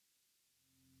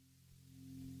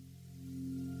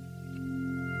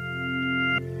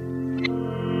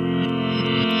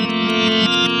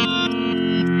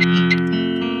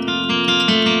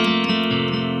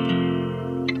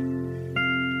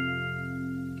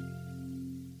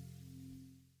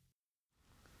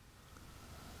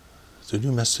the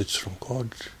new message from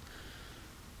God,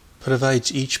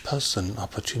 provides each person an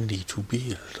opportunity to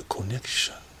build a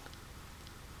connection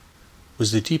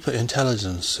with the deeper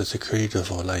intelligence that the Creator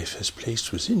of our life has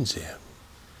placed within them,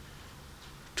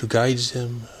 to guide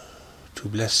them, to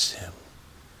bless them,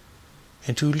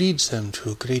 and to lead them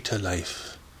to a greater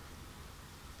life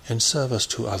and service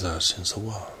to others in the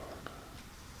world.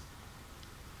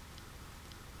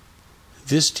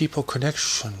 This deeper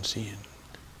connection, then,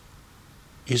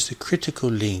 is the critical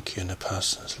link in a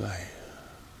person's life.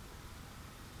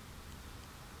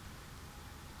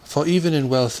 For even in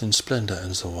wealth and splendor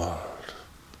in the world,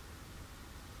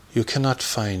 you cannot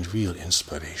find real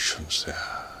inspirations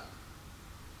there.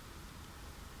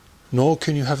 Nor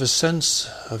can you have a sense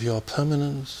of your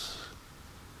permanence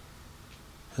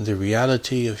and the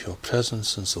reality of your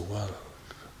presence in the world.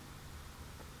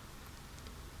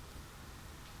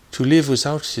 To live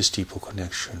without this deeper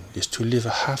connection is to live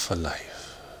half a life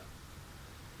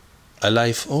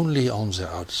only on the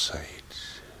outside,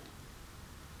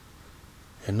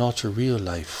 and not a real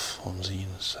life on the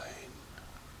inside.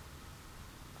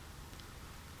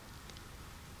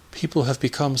 People have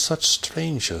become such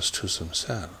strangers to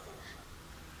themselves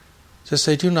that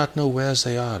they do not know where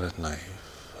they are in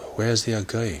life, or where they are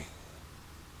going,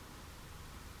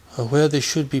 or where they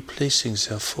should be placing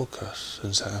their focus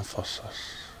and their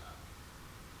emphasis.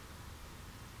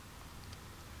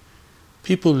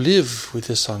 People live with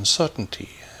this uncertainty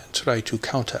and try to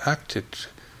counteract it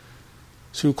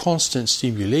through constant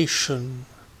stimulation,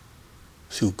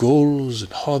 through goals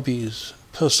and hobbies,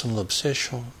 personal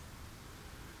obsession,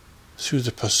 through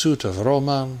the pursuit of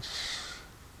romance,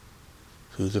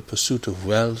 through the pursuit of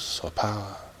wealth or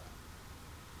power,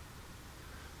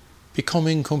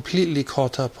 becoming completely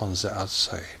caught up on the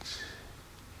outside,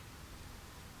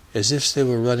 as if they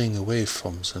were running away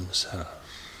from themselves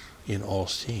in all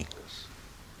things.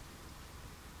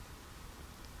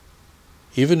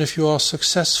 Even if you are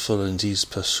successful in these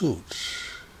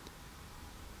pursuits,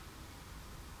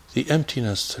 the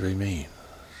emptiness remains,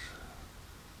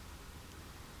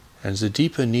 and the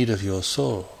deeper need of your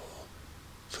soul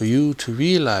for you to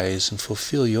realize and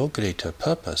fulfill your greater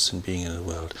purpose in being in the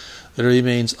world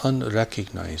remains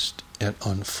unrecognized and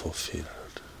unfulfilled.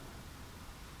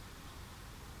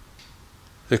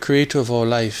 The Creator of our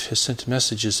life has sent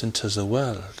messages into the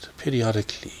world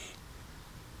periodically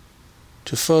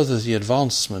to further the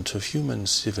advancement of human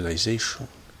civilization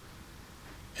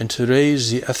and to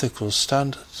raise the ethical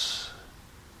standards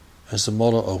and the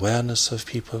moral awareness of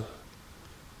people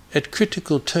at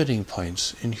critical turning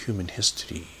points in human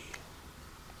history.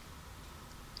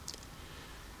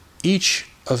 Each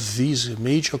of these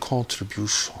major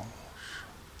contributions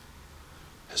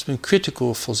has been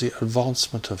critical for the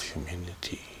advancement of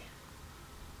humanity.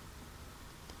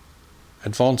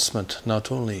 Advancement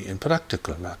not only in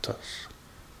practical matters,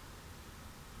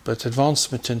 but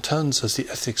advancement in terms of the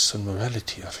ethics and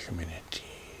morality of humanity.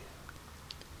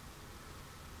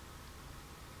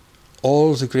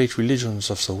 All the great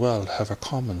religions of the world have a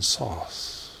common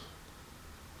source,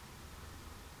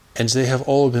 and they have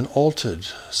all been altered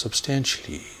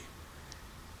substantially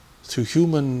through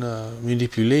human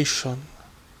manipulation,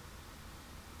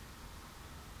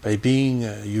 by being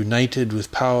united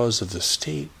with powers of the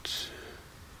state,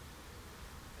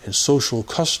 and social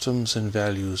customs and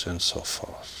values and so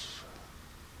forth.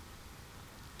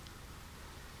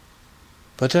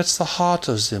 But at the heart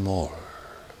of them all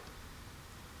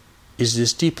is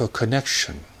this deeper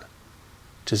connection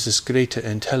to this greater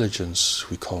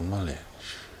intelligence we call knowledge.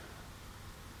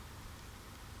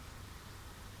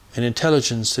 An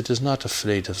intelligence that is not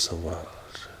afraid of the world.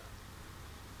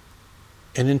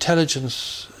 An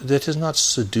intelligence that is not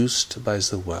seduced by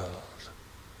the world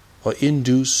or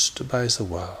induced by the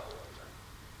world.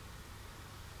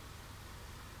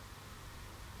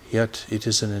 Yet it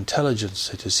is an intelligence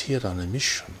that is here on a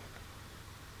mission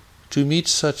to meet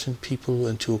certain people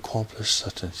and to accomplish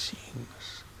certain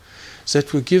things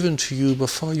that were given to you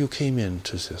before you came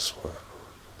into this world.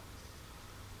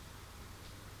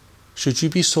 Should you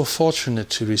be so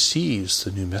fortunate to receive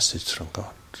the new message from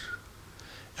God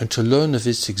and to learn of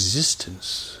its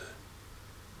existence,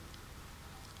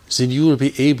 then you will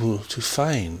be able to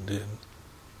find and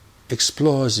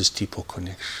explore this deeper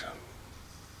connection.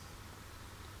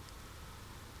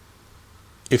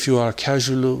 If you are a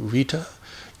casual reader,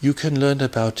 you can learn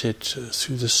about it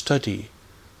through the study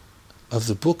of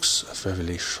the books of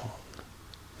Revelation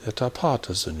that are part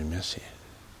of the new message.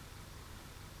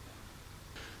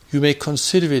 You may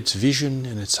consider its vision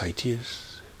and its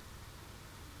ideas,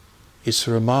 its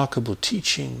remarkable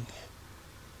teaching,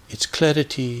 its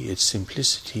clarity, its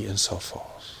simplicity, and so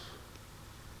forth.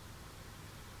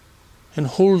 and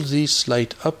hold this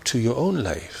light up to your own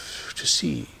life to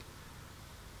see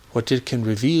what it can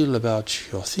reveal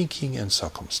about your thinking and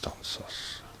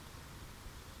circumstances.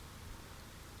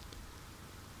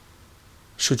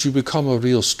 Should you become a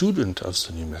real student of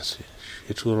the new message,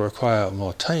 it will require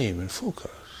more time and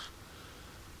focus,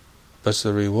 but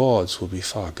the rewards will be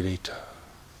far greater.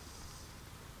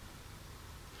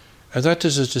 And that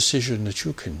is a decision that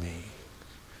you can make,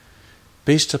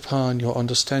 based upon your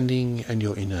understanding and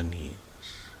your inner needs.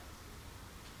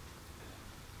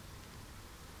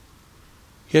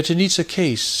 Yet in each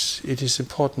case, it is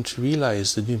important to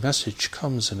realize the new message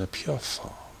comes in a pure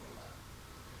form.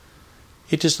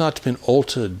 It has not been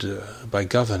altered by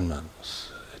governments.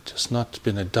 It has not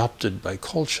been adopted by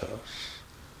cultures.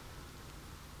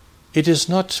 It has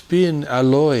not been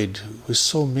alloyed with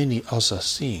so many other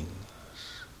things.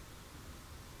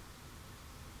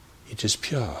 It is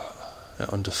pure and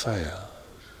undefiled.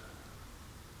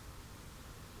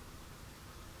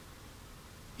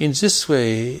 In this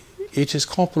way, it is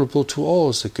comparable to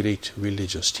all the great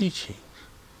religious teachings,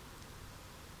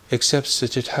 except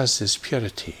that it has this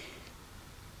purity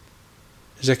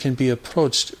that can be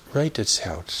approached right at the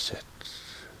outset.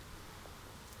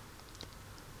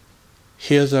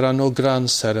 Here there are no grand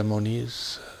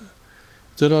ceremonies,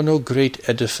 there are no great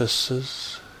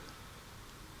edifices,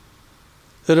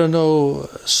 there are no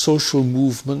social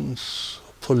movements,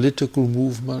 political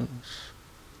movements,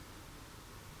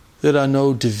 there are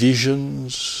no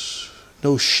divisions,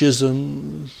 no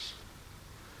schisms,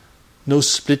 no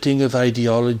splitting of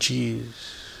ideologies.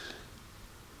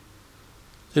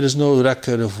 There is no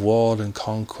record of war and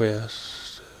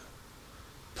conquest,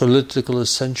 political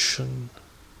ascension,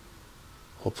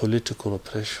 or political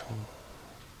oppression.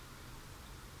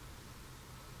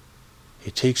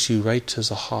 It takes you right to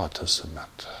the heart of the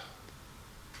matter.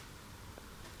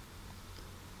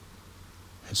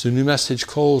 And the new message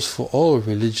calls for all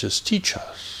religious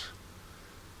teachers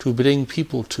to bring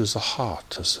people to the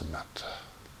heart of the matter,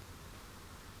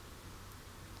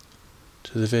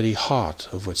 to the very heart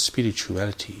of what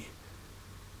spirituality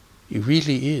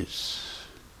really is,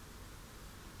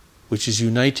 which is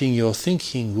uniting your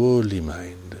thinking worldly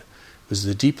mind with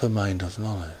the deeper mind of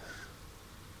knowledge,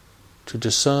 to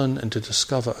discern and to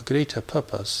discover a greater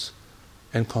purpose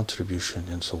and contribution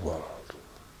in the world.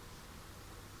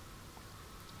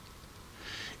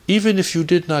 Even if you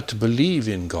did not believe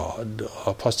in God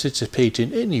or participate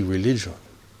in any religion,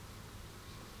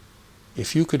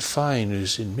 if you could find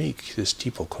and make this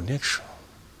deeper connection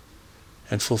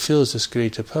and fulfill this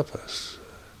greater purpose,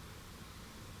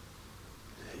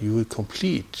 you would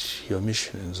complete your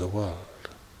mission in the world.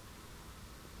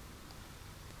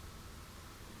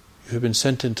 You have been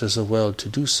sent into the world to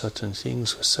do certain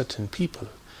things with certain people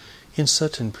in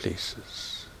certain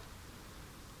places.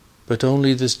 But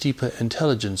only this deeper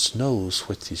intelligence knows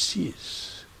what this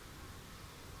is,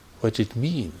 what it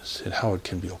means, and how it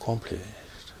can be accomplished.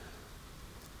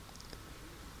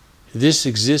 This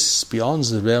exists beyond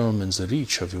the realm and the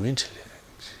reach of your intellect.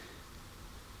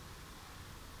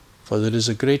 For there is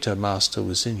a greater master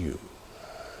within you,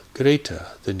 greater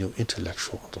than your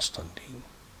intellectual understanding.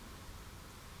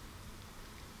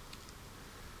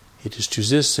 It is to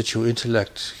this that your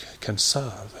intellect can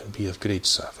serve and be of great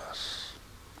service.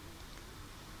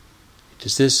 It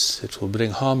is this that will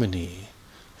bring harmony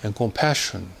and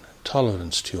compassion and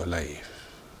tolerance to your life.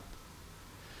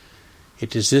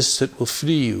 It is this that will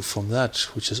free you from that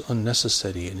which is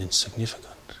unnecessary and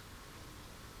insignificant,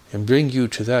 and bring you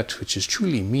to that which is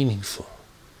truly meaningful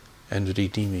and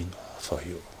redeeming for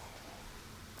you.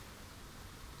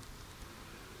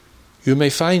 You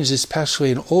may find this pathway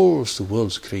in all of the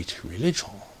world's great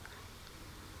religions,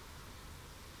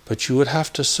 but you would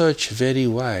have to search very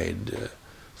wide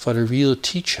for a real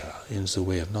teacher in the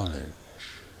way of knowledge.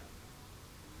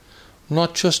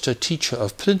 Not just a teacher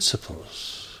of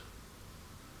principles,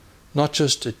 not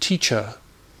just a teacher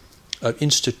of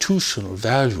institutional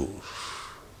values,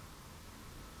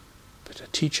 but a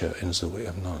teacher in the way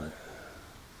of knowledge.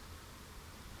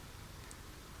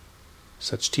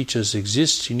 Such teachers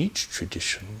exist in each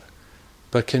tradition,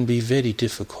 but can be very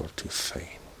difficult to find.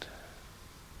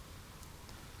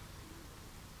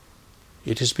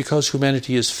 It is because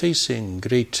humanity is facing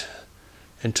great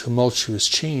and tumultuous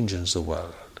change in the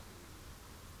world,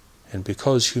 and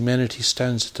because humanity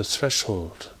stands at the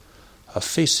threshold of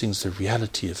facing the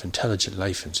reality of intelligent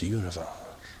life in the universe,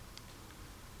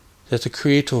 that the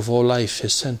Creator of all life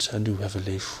has sent a new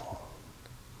revelation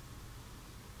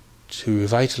to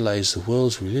revitalize the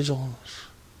world's religions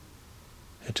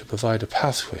and to provide a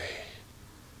pathway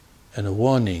and a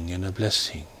warning and a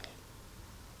blessing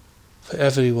for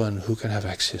everyone who can have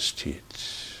access to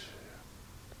it.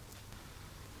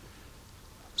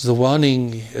 The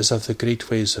warning is of the great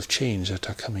waves of change that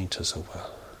are coming to the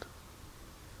world,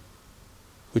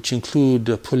 which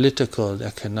include political and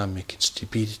economic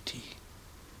instability,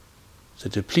 the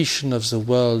depletion of the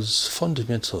world's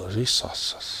fundamental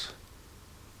resources,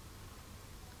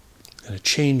 and a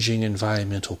changing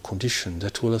environmental condition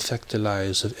that will affect the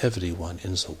lives of everyone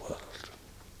in the world.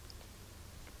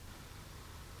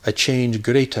 A change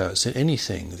greater than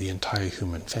anything the entire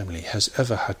human family has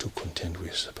ever had to contend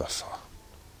with before.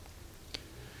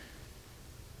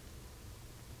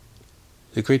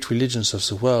 The great religions of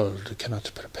the world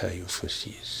cannot prepare you for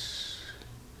this,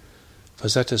 for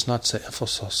that is not the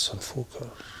emphasis and focus.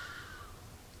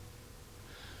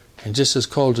 And this is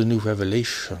called a new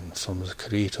revelation from the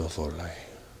Creator of all life,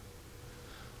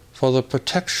 for the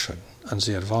protection and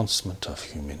the advancement of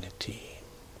humanity.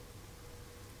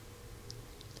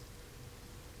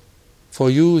 For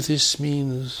you, this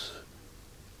means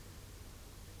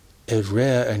a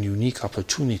rare and unique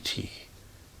opportunity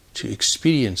to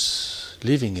experience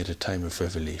living at a time of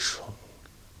revelation,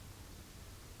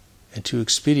 and to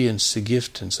experience the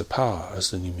gift and the power as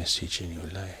the new message in your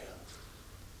life.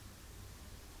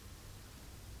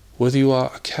 Whether you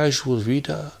are a casual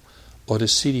reader or a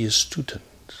serious student,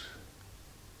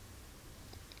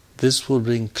 this will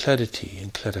bring clarity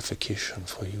and clarification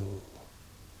for you,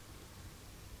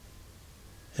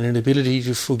 and an ability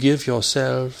to forgive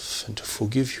yourself and to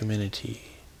forgive humanity,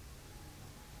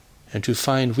 and to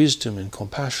find wisdom and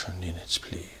compassion in its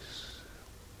place.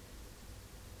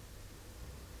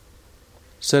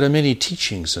 There are many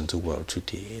teachings in the world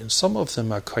today, and some of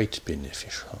them are quite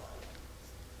beneficial.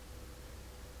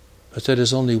 But there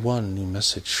is only one new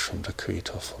message from the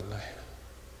Creator for life.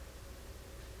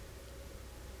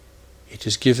 It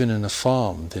is given in a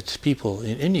form that people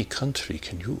in any country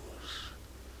can use,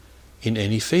 in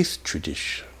any faith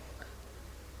tradition,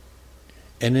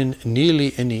 and in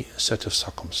nearly any set of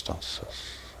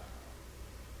circumstances.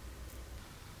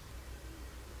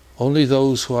 Only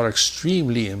those who are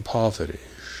extremely impoverished,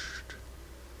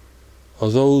 or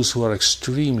those who are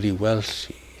extremely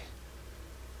wealthy,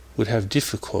 would have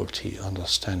difficulty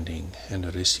understanding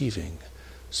and receiving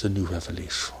the new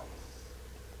revelation.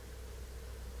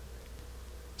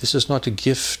 This is not a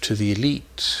gift to the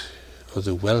elite or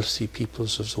the wealthy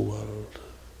peoples of the world.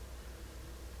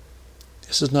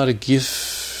 This is not a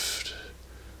gift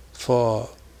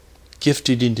for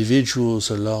gifted individuals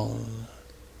alone.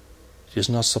 It is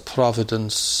not the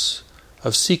providence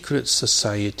of secret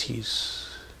societies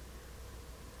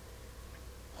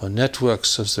or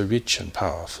networks of the rich and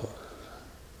powerful.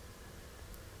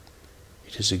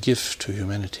 It is a gift to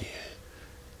humanity,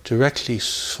 directly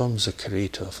from the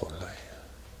Creator of all life,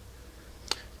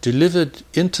 delivered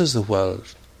into the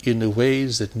world in the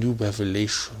ways that new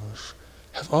revelations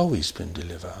have always been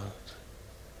delivered,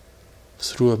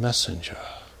 through a messenger,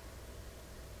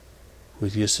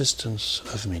 with the assistance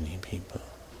of many people.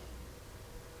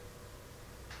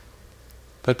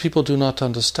 But people do not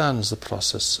understand the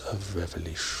process of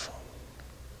revelation,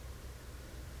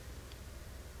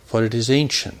 for it is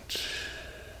ancient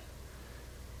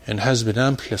and has been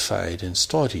amplified in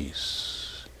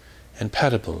stories and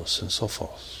parables and so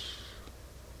forth.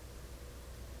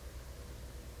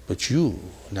 But you,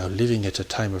 now living at a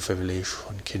time of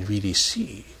revelation, can really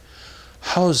see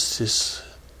how this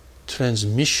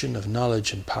transmission of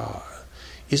knowledge and power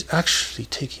is actually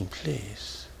taking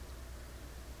place,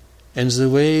 and the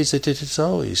ways that it has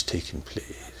always taken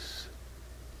place,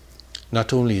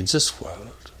 not only in this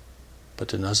world,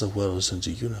 but in other worlds in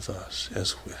the universe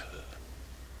as well.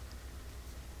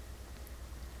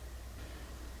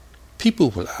 People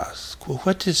will ask, well,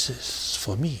 what is this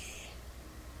for me?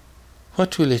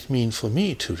 What will it mean for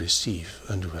me to receive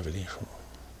a new revelation?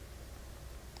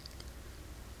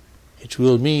 It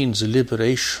will mean the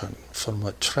liberation from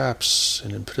what traps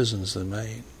and imprisons the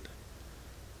mind,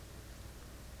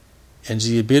 and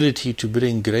the ability to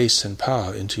bring grace and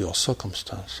power into your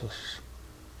circumstances,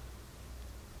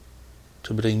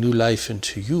 to bring new life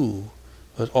into you,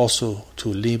 but also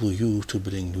to enable you to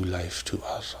bring new life to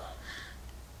others.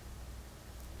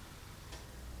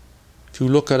 If you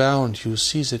look around, you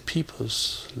see that people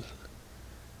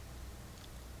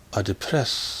are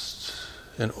depressed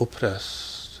and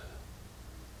oppressed,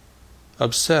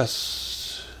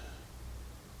 obsessed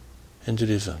and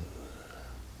driven.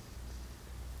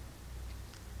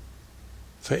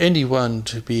 For anyone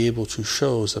to be able to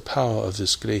show the power of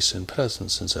this grace and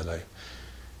presence in their life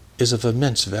is of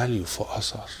immense value for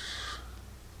others.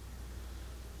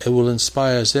 It will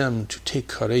inspire them to take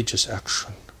courageous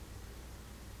action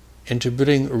and to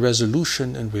bring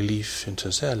resolution and relief into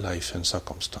their life and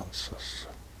circumstances.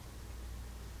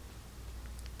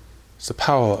 The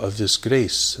power of this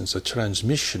grace and the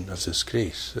transmission of this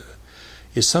grace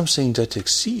is something that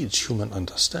exceeds human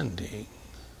understanding.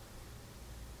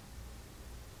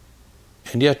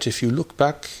 And yet, if you look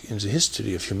back in the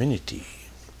history of humanity,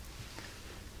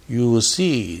 you will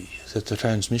see that the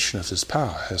transmission of this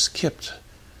power has kept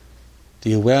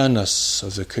the awareness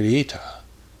of the Creator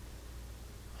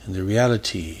and the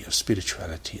reality of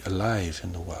spirituality alive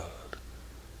in the world,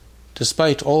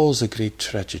 despite all the great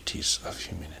tragedies of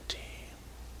humanity.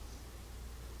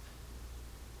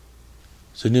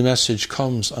 The new message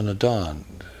comes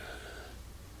unadorned.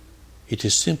 It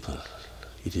is simple.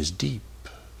 It is deep.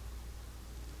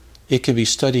 It can be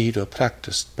studied or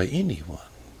practiced by anyone.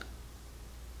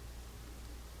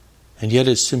 And yet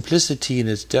its simplicity and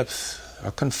its depth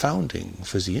are confounding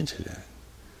for the intellect,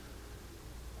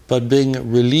 but bring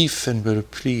relief and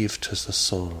reprieve to the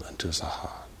soul and to the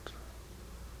heart.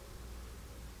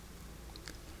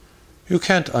 You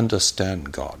can't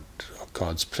understand God or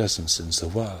God's presence in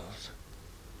the world,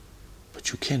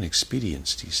 but you can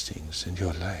experience these things in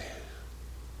your life.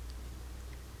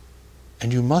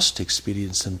 And you must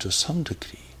experience them to some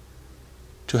degree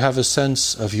to have a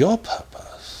sense of your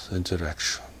purpose and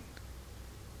direction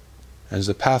and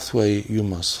the pathway you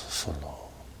must follow.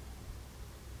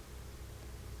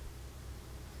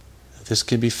 This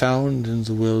can be found in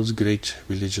the world's great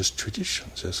religious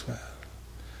traditions as well.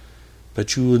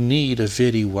 But you will need a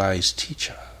very wise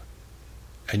teacher,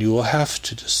 and you will have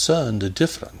to discern the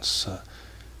difference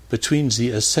between the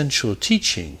essential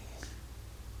teaching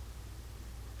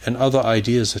and other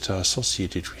ideas that are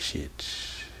associated with it.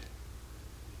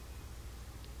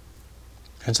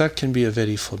 And that can be a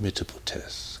very formidable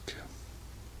task.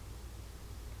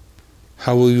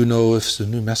 How will you know if the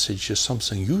new message is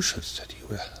something you should study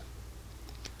well?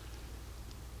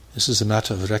 This is a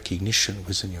matter of recognition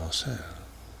within yourself.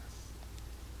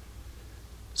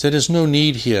 There is no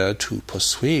need here to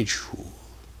persuade you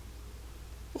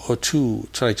or to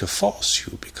try to force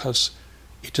you, because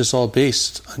it is all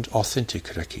based on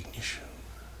authentic recognition.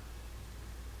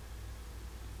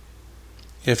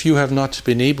 If you have not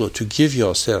been able to give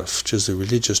yourself to the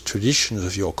religious traditions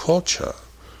of your culture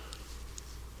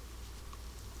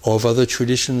or of other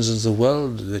traditions in the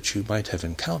world that you might have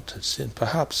encountered, then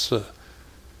perhaps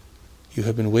you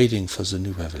have been waiting for the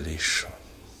new revelation.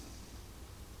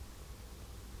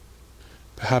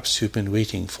 Perhaps you've been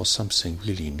waiting for something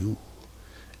really new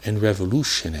and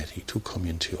revolutionary to come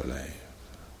into your life.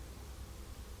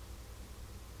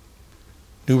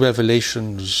 New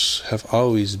revelations have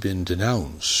always been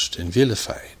denounced and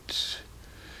vilified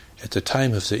at the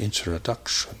time of their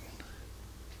introduction,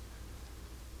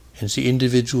 and the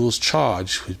individuals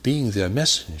charged with being their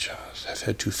messengers have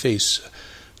had to face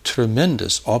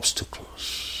tremendous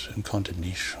obstacles and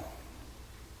condemnation.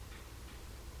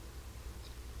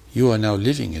 You are now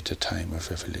living at a time of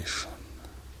revelation,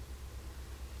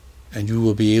 and you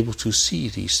will be able to see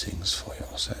these things for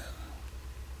yourself.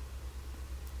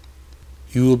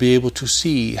 You will be able to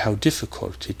see how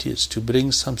difficult it is to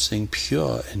bring something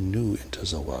pure and new into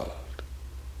the world,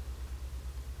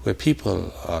 where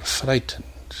people are frightened,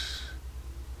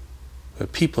 where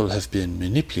people have been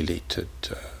manipulated,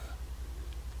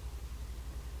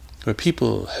 where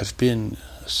people have been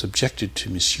subjected to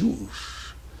misuse,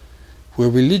 where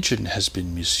religion has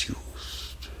been misused,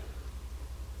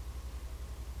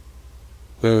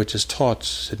 where it is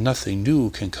taught that nothing new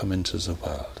can come into the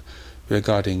world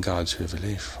regarding God's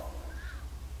revelation.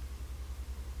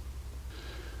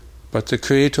 But the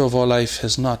Creator of all life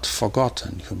has not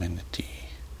forgotten humanity,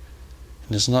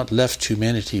 and has not left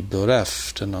humanity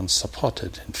bereft and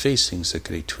unsupported in facing the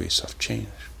great waves of change,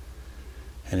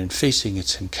 and in facing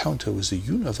its encounter with the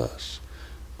universe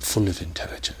full of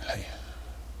intelligent life.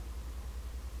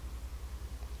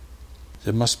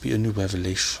 There must be a new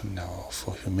revelation now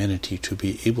for humanity to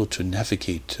be able to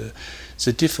navigate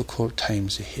the difficult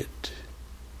times ahead,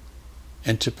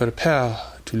 and to prepare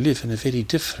to live in a very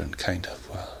different kind of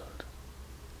world.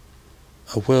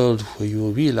 A world where you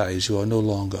will realize you are no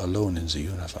longer alone in the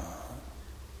universe.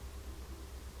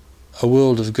 A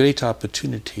world of great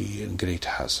opportunity and great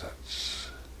hazards.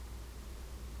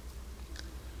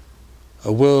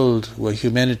 A world where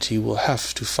humanity will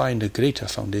have to find a greater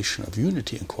foundation of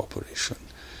unity and cooperation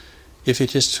if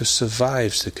it is to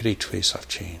survive the great waves of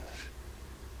change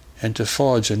and to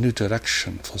forge a new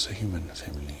direction for the human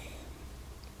family.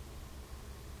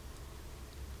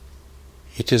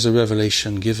 It is a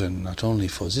revelation given not only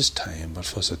for this time, but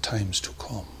for the times to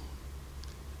come.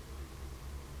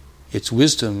 Its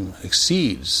wisdom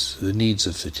exceeds the needs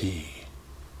of the day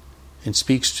and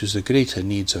speaks to the greater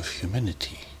needs of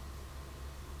humanity,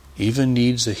 even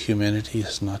needs that humanity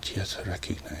has not yet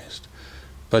recognized,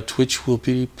 but which will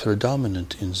be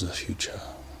predominant in the future.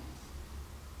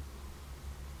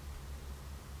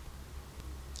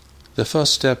 The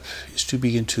first step is to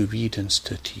begin to read and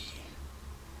study,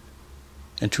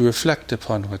 and to reflect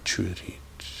upon what you read,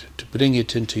 to bring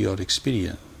it into your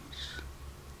experience,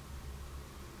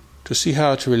 to see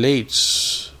how it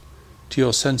relates to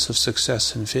your sense of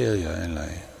success and failure in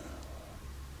life,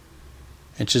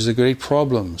 and to the great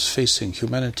problems facing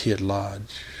humanity at large,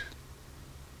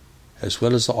 as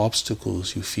well as the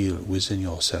obstacles you feel within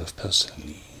yourself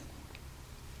personally.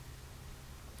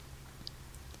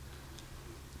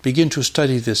 Begin to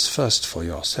study this first for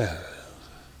yourself,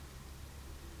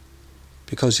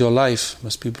 because your life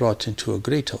must be brought into a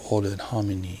greater order and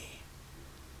harmony,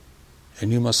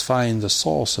 and you must find the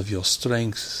source of your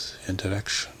strength and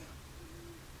direction,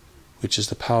 which is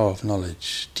the power of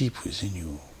knowledge deep within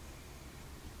you.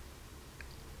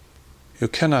 You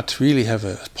cannot really have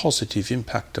a positive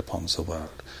impact upon the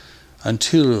world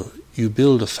until you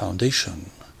build a foundation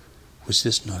with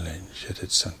this knowledge at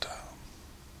its center.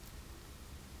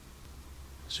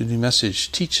 The new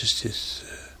message teaches this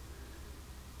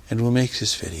and will make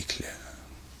this very clear.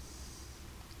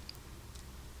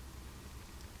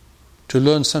 To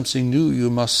learn something new, you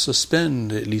must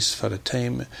suspend, at least for a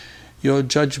time, your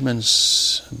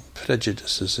judgments and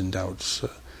prejudices and doubts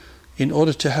in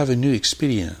order to have a new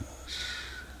experience,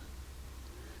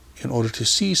 in order to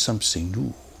see something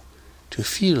new, to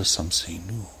feel something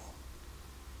new.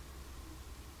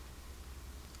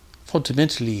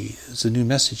 Fundamentally, the new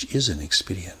message is an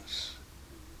experience.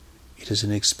 It is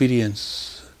an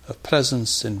experience of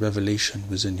presence and revelation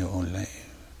within your own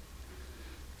life.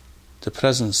 The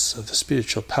presence of the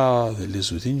spiritual power that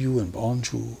lives within you and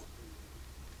beyond you,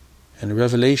 and a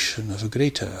revelation of a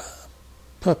greater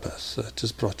purpose that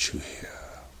has brought you here.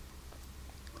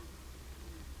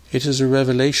 It is a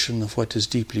revelation of what is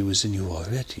deeply within you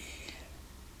already.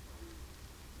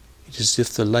 It is as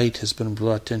if the light has been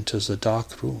brought into the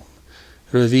dark room,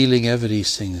 revealing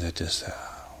everything that is there.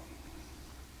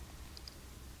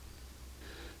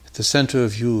 At the center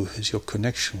of you is your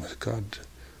connection with God,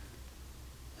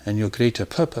 and your greater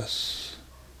purpose,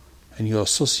 and your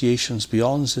associations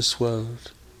beyond this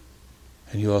world,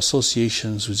 and your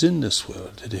associations within this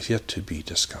world that have yet to be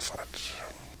discovered.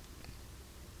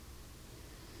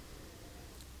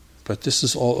 But this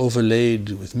is all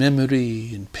overlaid with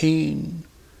memory and pain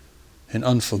and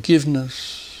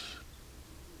unforgiveness,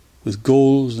 with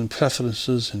goals and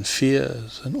preferences and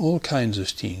fears and all kinds of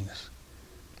things,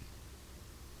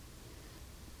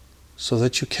 so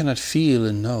that you cannot feel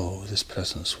and know this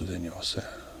presence within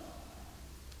yourself.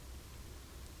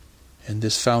 And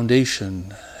this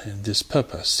foundation and this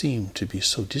purpose seem to be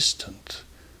so distant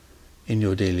in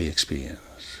your daily experience.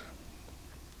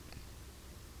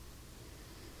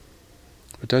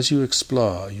 But as you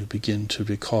explore, you begin to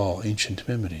recall ancient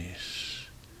memories.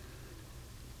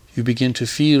 You begin to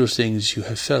feel things you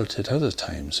have felt at other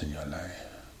times in your life.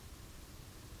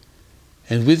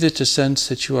 And with it a sense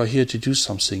that you are here to do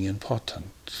something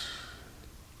important.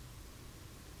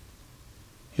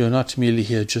 You're not merely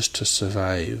here just to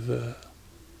survive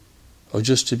or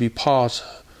just to be part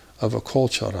of a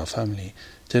culture or a family.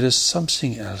 There is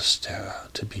something else there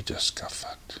to be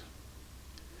discovered.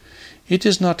 It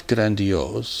is not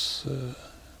grandiose.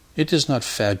 It is not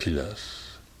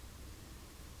fabulous.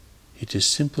 It is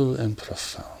simple and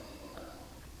profound,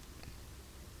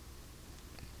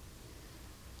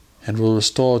 and will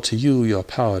restore to you your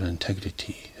power and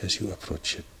integrity as you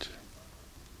approach it.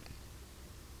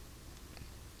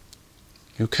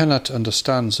 You cannot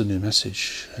understand the new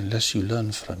message unless you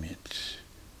learn from it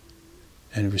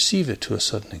and receive it to a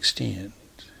certain extent.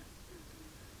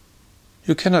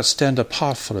 You cannot stand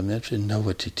apart from it and know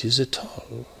what it is at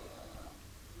all.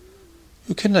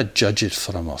 You cannot judge it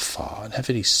from afar and have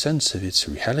any sense of its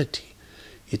reality,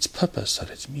 its purpose,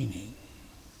 or its meaning.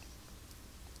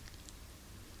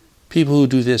 People who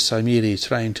do this are merely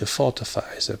trying to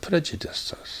fortify their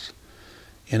prejudices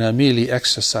and are merely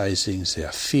exercising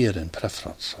their fear and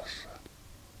preferences.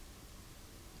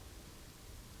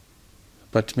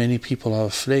 But many people are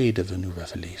afraid of a new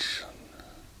revelation,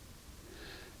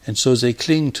 and so they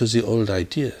cling to the old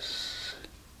ideas,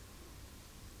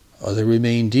 or they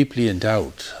remain deeply in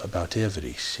doubt about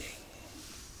everything.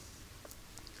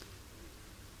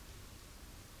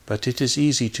 But it is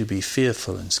easy to be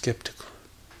fearful and skeptical.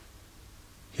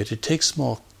 Yet it takes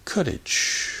more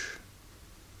courage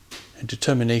and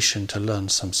determination to learn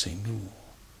something new,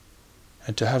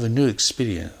 and to have a new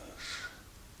experience,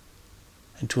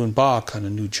 and to embark on a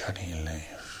new journey in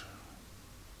life.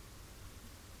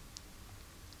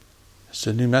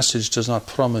 The new message does not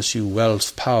promise you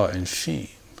wealth, power, and fame.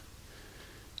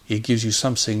 It gives you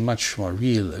something much more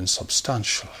real and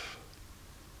substantial.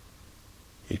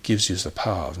 It gives you the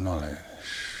power of knowledge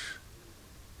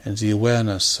and the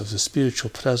awareness of the spiritual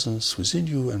presence within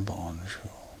you and beyond you.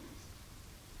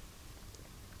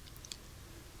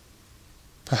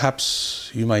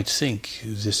 Perhaps you might think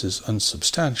this is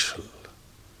unsubstantial,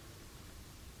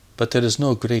 but there is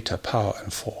no greater power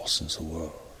and force in the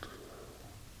world.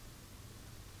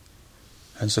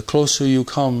 And the closer you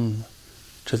come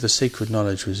to the sacred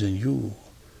knowledge within you,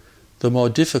 the more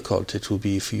difficult it will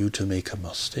be for you to make a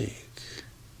mistake.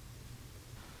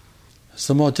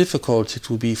 The more difficult it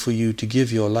will be for you to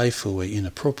give your life away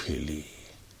inappropriately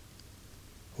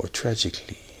or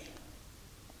tragically.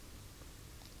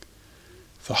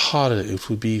 The harder it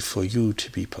will be for you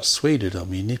to be persuaded or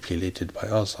manipulated by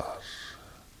others.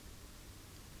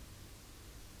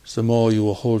 The more you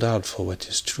will hold out for what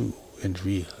is true and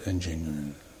real and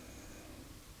genuine.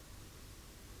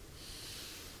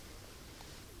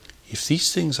 If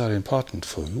these things are important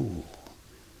for you,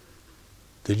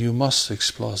 then you must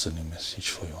explore the new message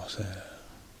for yourself.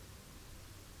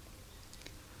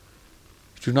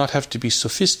 You do not have to be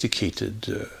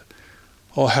sophisticated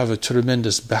or have a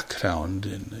tremendous background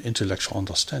in intellectual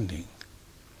understanding.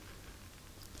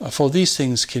 For these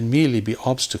things can merely be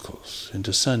obstacles in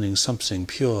discerning something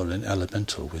pure and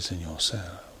elemental within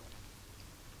yourself.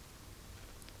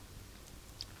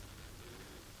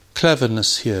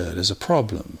 Cleverness here is a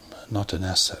problem, not an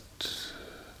asset.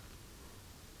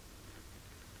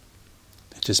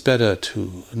 It is better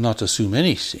to not assume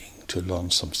anything to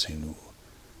learn something new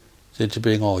than to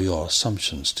bring all your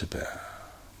assumptions to bear.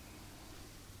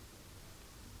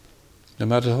 No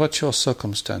matter what your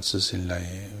circumstances in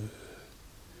life,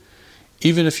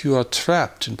 even if you are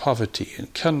trapped in poverty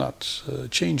and cannot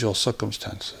change your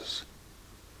circumstances,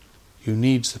 you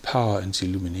need the power and the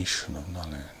illumination of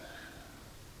knowledge.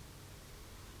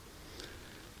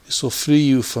 This will free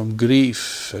you from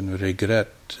grief and regret.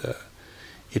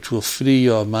 It will free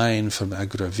your mind from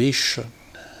aggravation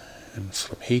and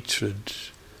from hatred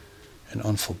and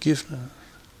unforgiveness.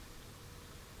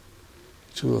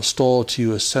 It will restore to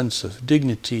you a sense of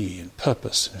dignity and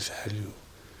purpose and value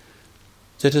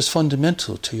that is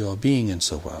fundamental to your being in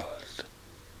the world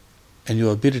and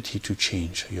your ability to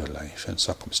change your life and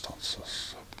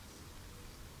circumstances.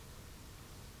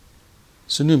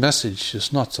 The new message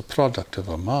is not the product of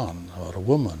a man or a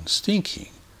woman's thinking.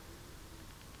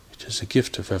 It is a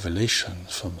gift of revelation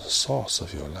from the source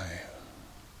of your life.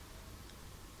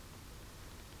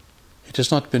 It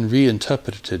has not been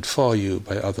reinterpreted for you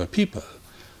by other people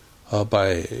or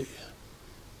by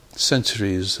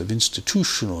centuries of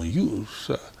institutional use.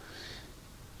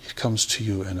 It comes to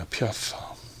you in a pure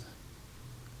form.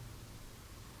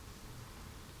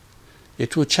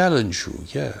 It will challenge you,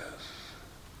 yes.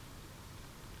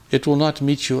 It will not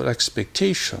meet your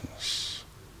expectations,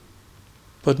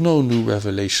 but no new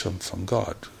revelation from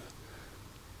God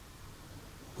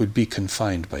would be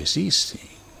confined by these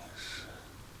things.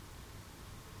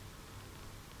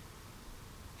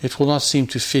 It will not seem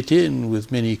to fit in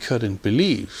with many current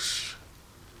beliefs,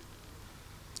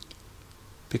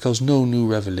 because no new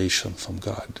revelation from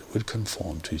God would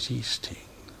conform to these things.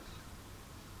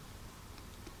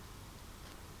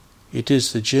 It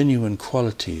is the genuine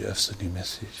quality of the new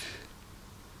message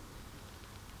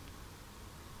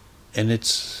and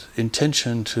its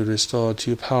intention to restore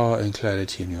to you power and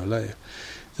clarity in your life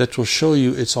that will show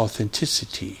you its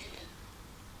authenticity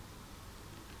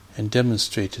and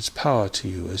demonstrate its power to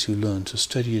you as you learn to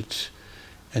study it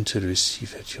and to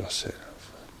receive it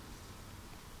yourself.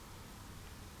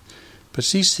 But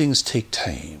these things take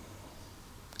time.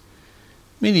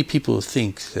 Many people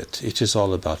think that it is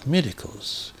all about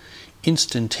miracles,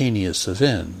 instantaneous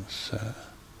events,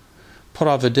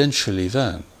 providential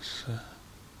events.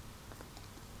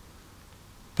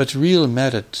 But real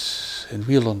merit and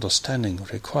real understanding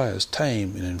requires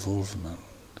time and involvement.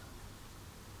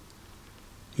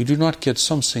 You do not get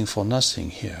something for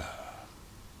nothing here.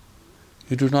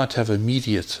 You do not have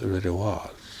immediate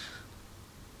rewards.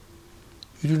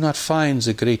 You do not find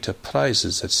the greater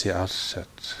prizes at the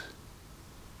outset.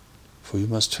 For you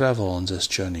must travel on this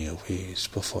journey a ways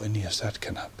before any of that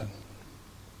can happen.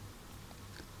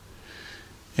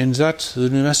 In that, the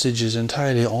new message is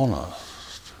entirely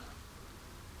honest.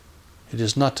 It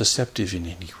is not deceptive in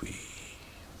any way.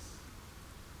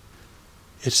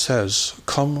 It says,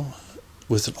 come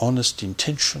with an honest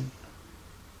intention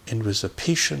and with a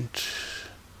patient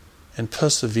and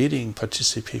persevering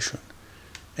participation,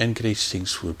 and great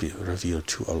things will be revealed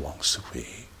to you along the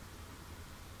way.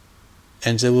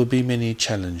 And there will be many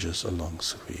challenges along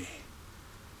the way.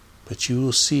 but you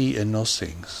will see and know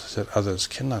things that others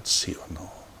cannot see or know,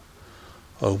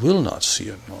 or will not see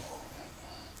or know.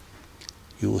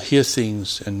 You will hear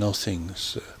things and know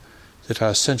things that are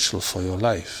essential for your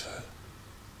life,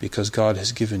 because God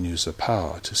has given you the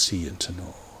power to see and to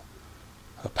know,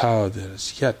 a power that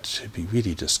is yet to be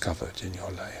really discovered in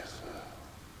your life.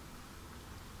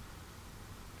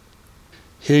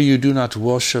 Here you do not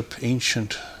worship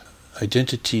ancient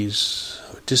identities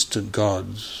or distant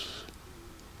gods.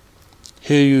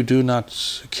 Here you do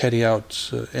not carry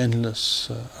out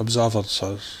endless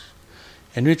observances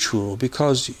and ritual,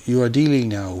 because you are dealing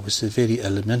now with the very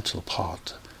elemental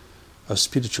part of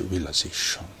spiritual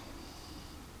realization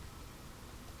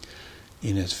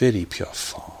in its very pure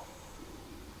form.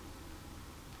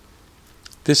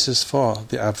 This is for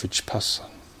the average person,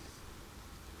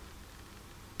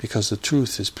 because the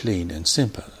truth is plain and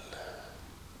simple.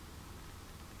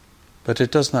 But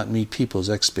it does not meet people's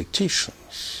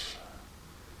expectations.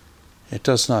 It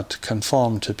does not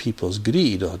conform to people's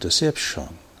greed or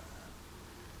deception.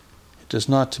 It does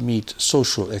not meet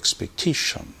social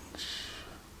expectations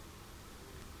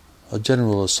or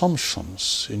general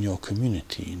assumptions in your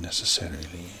community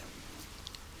necessarily.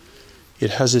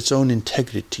 It has its own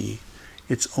integrity,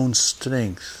 its own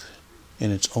strength,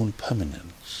 and its own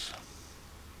permanence.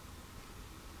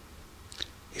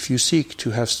 If you seek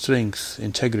to have strength,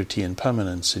 integrity, and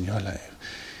permanence in your life,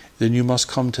 then you must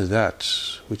come to that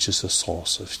which is the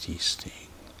source of these things.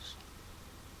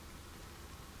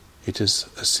 It is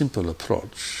a simple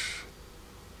approach,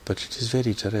 but it is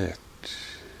very direct.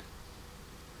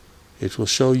 It will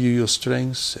show you your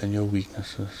strengths and your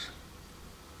weaknesses,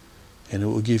 and it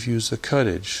will give you the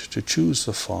courage to choose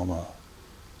the former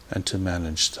and to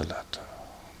manage the latter.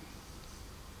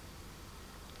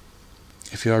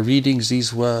 If you are reading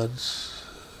these words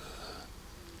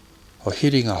or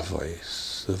hearing our voice,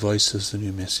 the voice of the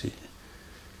new message,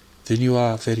 then you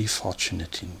are very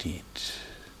fortunate indeed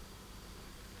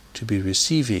to be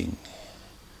receiving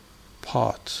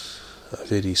part, a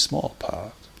very small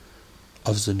part,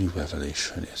 of the new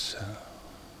revelation itself.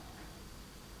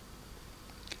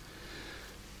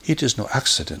 It is no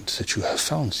accident that you have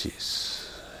found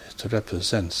this. It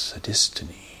represents a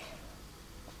destiny.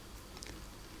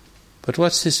 But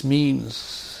what this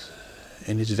means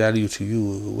and its value to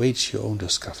you awaits your own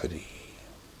discovery.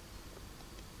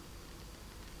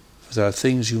 For there are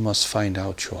things you must find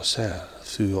out yourself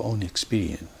through your own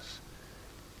experience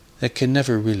that can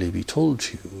never really be told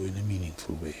to you in a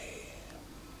meaningful way.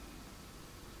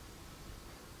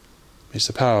 May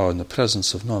the power and the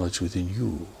presence of knowledge within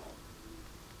you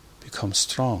become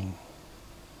strong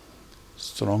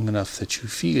enough that you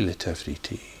feel it every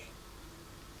day,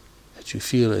 that you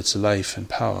feel its life and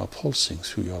power pulsing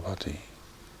through your body,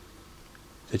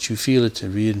 that you feel it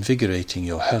reinvigorating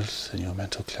your health and your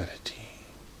mental clarity.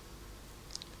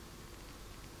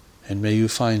 And may you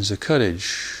find the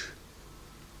courage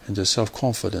and the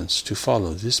self-confidence to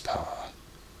follow this power,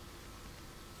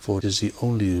 for it is the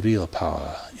only real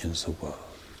power in the world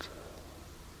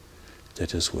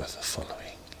that is worth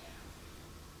following.